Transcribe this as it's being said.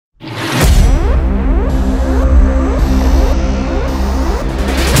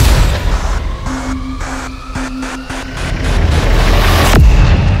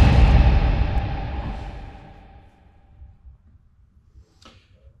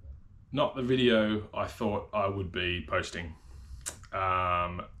not the video I thought I would be posting.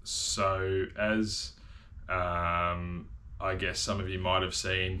 So as I guess some of you might have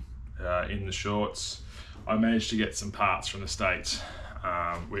seen in the shorts, I managed to get some parts from the States,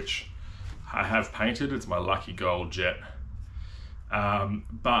 which I have painted. It's my lucky gold jet.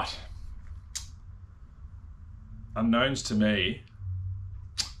 But unknowns to me,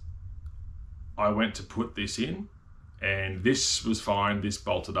 I went to put this in and this was fine, this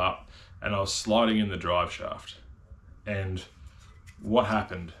bolted up, and I was sliding in the drive shaft. And what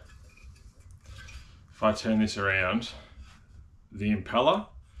happened? If I turn this around, the impeller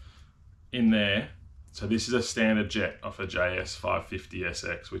in there, so this is a standard jet off a JS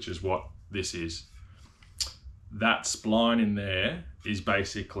 550SX, which is what this is. That spline in there is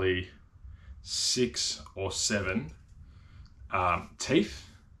basically 6 or 7 teeth,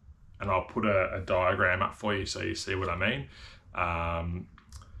 and I'll put a diagram up for you so you see what I mean.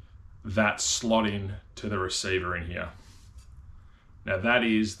 That slot in to the receiver in here. Now that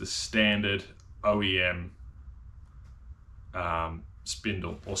is the standard OEM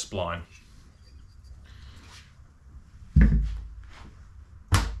spindle or spline.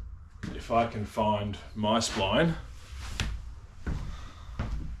 If I can find my spline,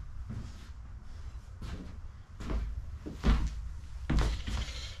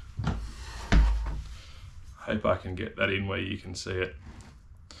 hope I can get that in where you can see it.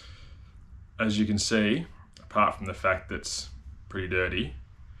 As you can see, apart from the fact that it's pretty dirty,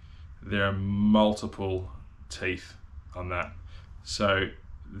 there are multiple teeth on that. So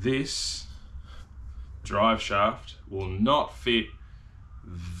this drive shaft will not fit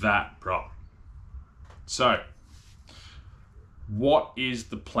that prop. So what is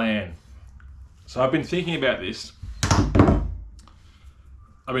the plan? So I've been thinking about this.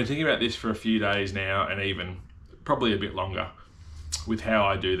 I've been thinking about this for a few days now, and even probably a bit longer, with how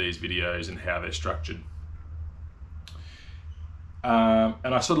I do these videos and how they're structured.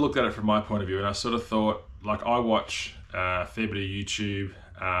 And I sort of looked at it from my point of view, and I sort of thought, like, I watch a fair bit of YouTube,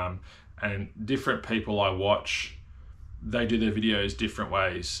 and different people I watch, they do their videos different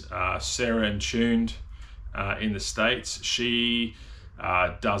ways. Sarah and Tuned in the States, she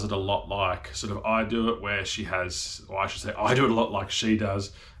does it a lot like sort of I do it, where she has, or I should say I do it a lot like she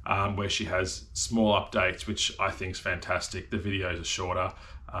does, where she has small updates, which I think is fantastic. The videos are shorter.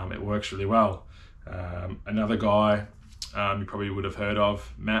 It works really well. Another guy you probably would have heard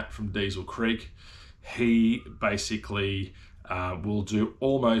of, Matt from Diesel Creek, he basically will do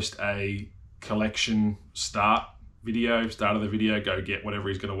almost a collection start of the video, go get whatever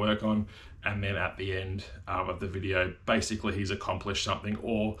he's going to work on, and then at the end of the video, basically he's accomplished something,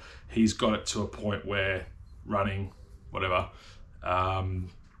 or he's got it to a point where running, whatever.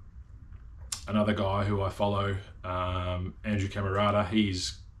 Another guy who I follow, Andrew Camerata,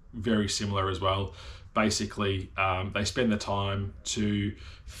 he's very similar as well. Basically, they spend the time to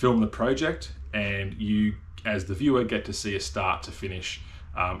film the project, and you, as the viewer, get to see a start to finish.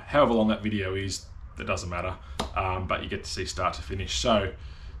 However long that video is, that doesn't matter, but you get to see start to finish. So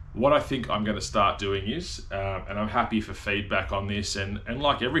what I think I'm going to start doing is, and I'm happy for feedback on this, and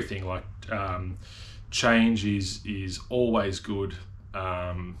like everything, like change is always good.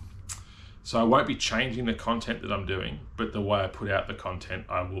 So I won't be changing the content that I'm doing, but the way I put out the content,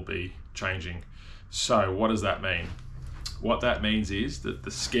 I will be changing. So what does that mean? What that means is that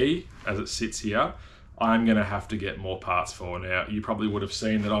the ski, as it sits here, I'm going to have to get more parts for. Now, you probably would have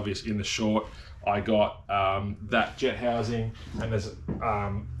seen that obviously in the short, I got that jet housing, and there's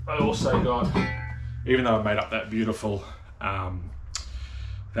I also got, even though I made up that beautiful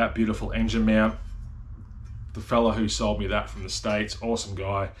engine mount, the fella who sold me that from the States, awesome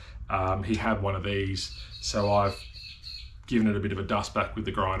guy, he had one of these, so I've given it a bit of a dust back with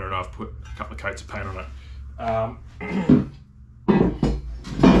the grinder, and I've put a couple of coats of paint on it.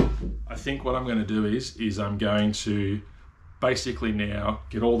 I think what I'm going to do is I'm going to basically now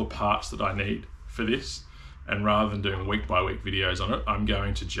get all the parts that I need for this, and rather than doing week by week videos on it, I'm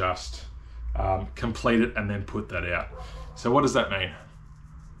going to just complete it and then put that out. So what does that mean?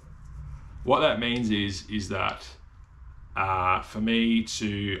 What that means is that for me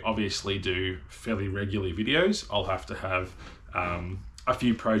to obviously do fairly regularly videos, I'll have to have a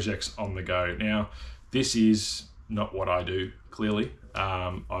few projects on the go. Now, this is not what I do, clearly.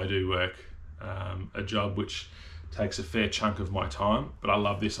 I do work a job which takes a fair chunk of my time, but I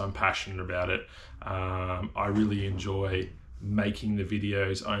love this, I'm passionate about it. I really enjoy making the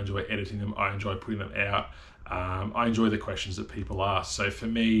videos, I enjoy editing them, I enjoy putting them out. I enjoy the questions that people ask. So for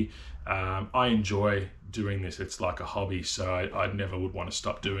me, I enjoy doing this. It's like a hobby, so I never would want to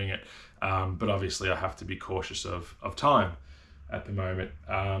stop doing it. But obviously I have to be cautious of time. at the moment.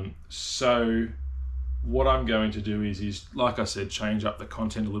 So what I'm going to do is like I said, change up the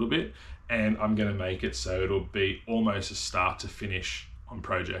content a little bit, and I'm going to make it so it'll be almost a start to finish on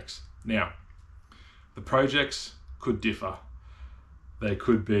projects. Now, the projects could differ. They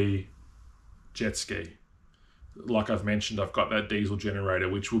could be jet ski. Like I've mentioned, I've got that diesel generator,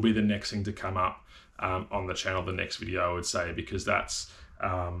 which will be the next thing to come up on the channel, the next video, I would say, because that's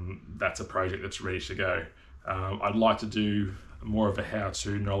a project that's ready to go. I'd like to do more of a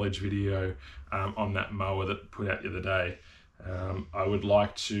how-to knowledge video on that mower that I put out the other day. I would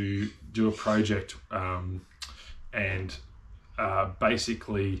like to do a project and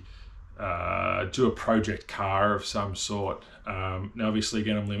basically do a project car of some sort. Now obviously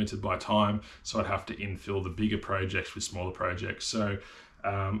again I'm limited by time, so I'd have to infill the bigger projects with smaller projects. So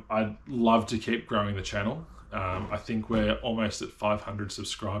I'd love to keep growing the channel. I think we're almost at 500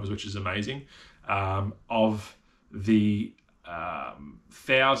 subscribers, which is amazing. Of the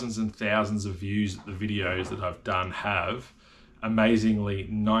thousands and thousands of views that the videos that I've done have, amazingly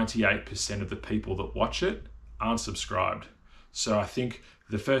 98% of the people that watch it aren't subscribed. So I think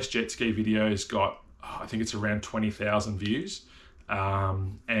the first jet ski video's got, I think it's around 20,000 views.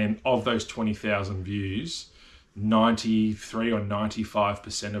 And of those 20,000 views, 93 or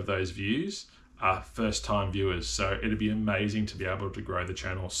 95% of those views are first time viewers. So it'd be amazing to be able to grow the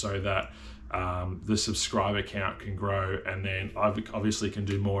channel so that the subscriber count can grow, and then I obviously can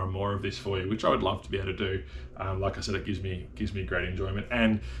do more and more of this for you, which I would love to be able to do. Like I said, it gives me great enjoyment,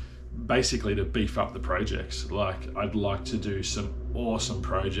 and basically to beef up the projects. Like I'd like to do some awesome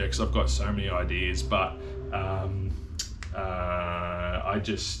projects. I've got so many ideas, but I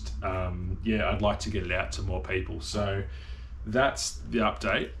just I'd like to get it out to more people. So that's the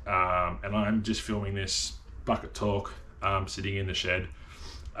update, and I'm just filming this bucket talk sitting in the shed.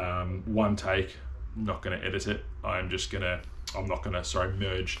 One take, not going to edit it. I'm not going to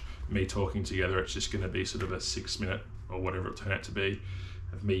merge me talking together. It's just going to be sort of a 6 minute or whatever it turned out to be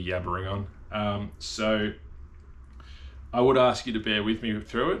of me yabbering on. So I would ask you to bear with me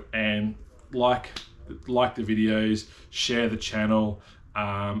through it, and like the videos, share the channel.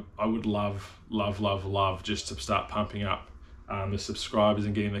 I would love just to start pumping up the subscribers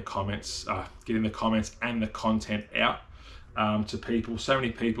and getting the comments and the content out to people. So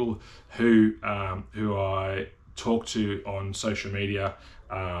many people who I talk to on social media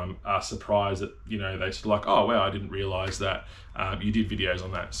are surprised that, you know, they said like, oh wow, I didn't realize that you did videos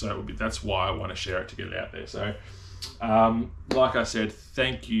on that. So that's why I want to share it to get it out there. So like I said,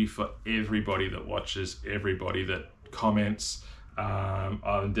 thank you for everybody that watches, everybody that comments.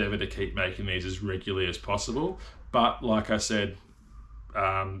 I'll endeavor to keep making these as regularly as possible, but like I said,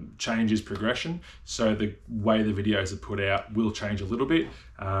 change is progression, so the way the videos are put out will change a little bit,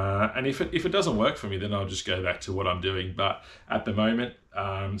 and if it doesn't work for me, then I'll just go back to what I'm doing. But at the moment,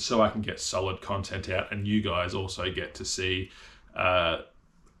 so I can get solid content out and you guys also get to see a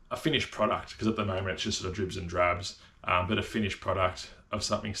finished product, because at the moment it's just sort of dribs and drabs, but a finished product of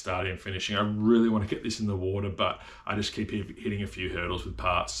something starting and finishing. I really want to get this in the water, but I just keep hitting a few hurdles with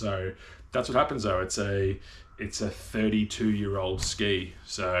parts. So that's what happens though. It's a 32-year-old ski.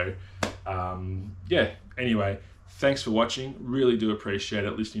 So yeah, anyway, thanks for watching. Really do appreciate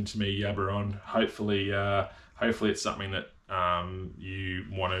it, listening to me yabber on. Hopefully it's something that you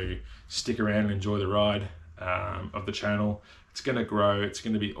want to stick around and enjoy the ride of the channel. It's going to grow. It's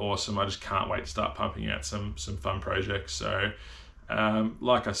going to be awesome. I just can't wait to start pumping out some fun projects. So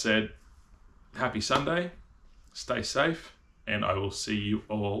like I said, happy Sunday, stay safe, and I will see you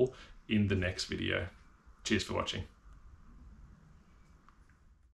all in the next video. Cheers for watching.